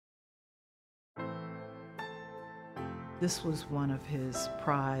This was one of his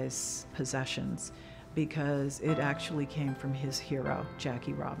prized possessions because it actually came from his hero,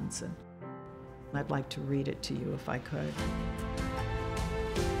 Jackie Robinson. I'd like to read it to you if I could.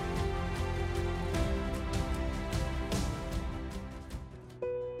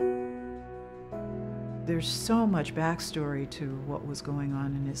 There's so much backstory to what was going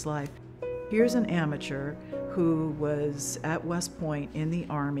on in his life. Here's an amateur who was at West Point in the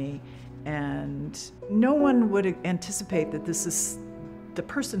Army, and no one would anticipate that this is the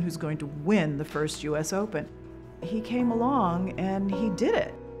person who's going to win the first US Open. He came along and he did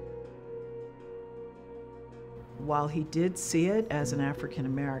it. While he did see it as an African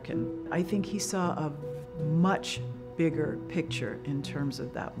American, I think he saw a much bigger picture in terms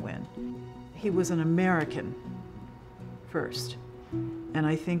of that win. He was an American first, and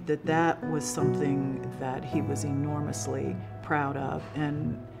I think that that was something that he was enormously proud of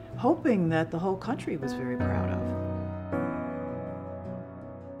and hoping that the whole country was very proud of.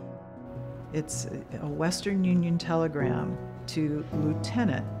 It's a Western Union telegram to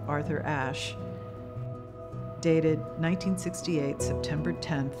Lieutenant Arthur Ashe, dated 1968, September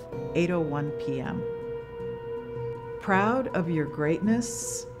 10th, 8:01 p.m. Proud of your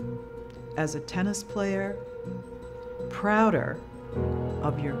greatness as a tennis player, prouder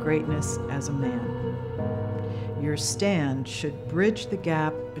of your greatness as a man. Your stand should bridge the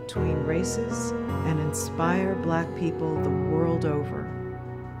gap between races and inspire Black people the world over,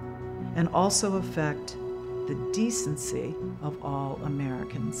 and also affect the decency of all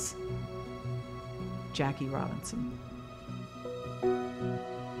Americans. Jackie Robinson.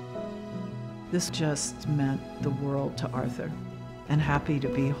 This just meant the world to Arthur, and happy to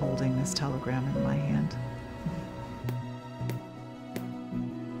be holding this telegram in my hand.